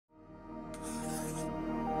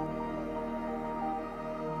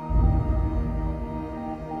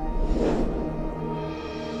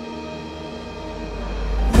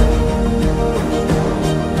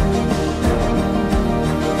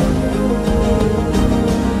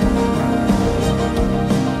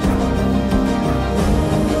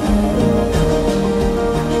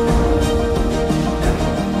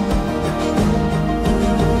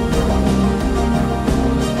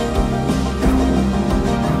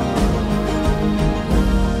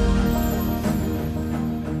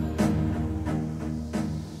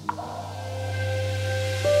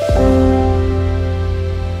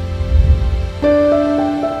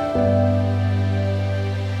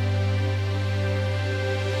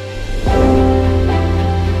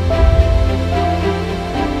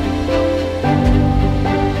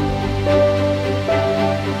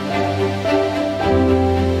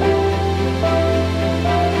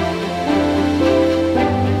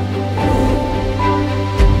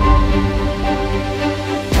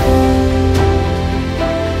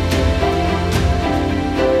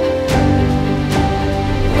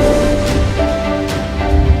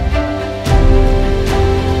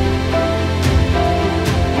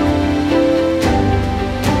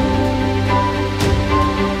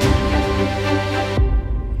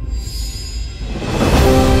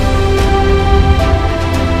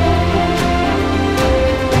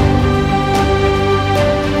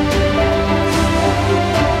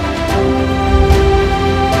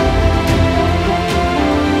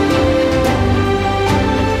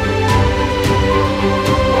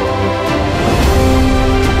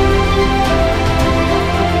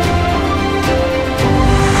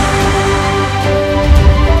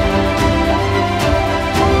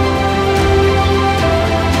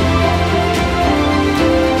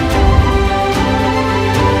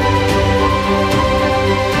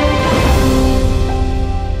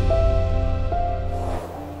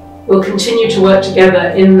We'll continue to work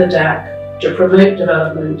together in the DAC to promote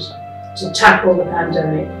development, to tackle the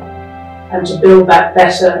pandemic, and to build back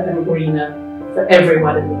better and greener for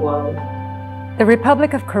everyone in the world. The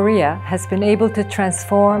Republic of Korea has been able to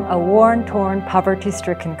transform a war-torn,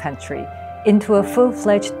 poverty-stricken country into a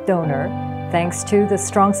full-fledged donor thanks to the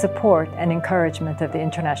strong support and encouragement of the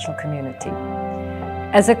international community.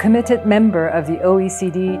 As a committed member of the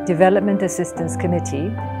OECD Development Assistance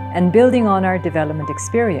Committee and building on our development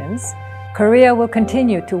experience, Korea will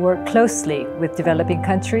continue to work closely with developing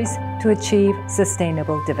countries to achieve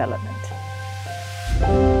sustainable development.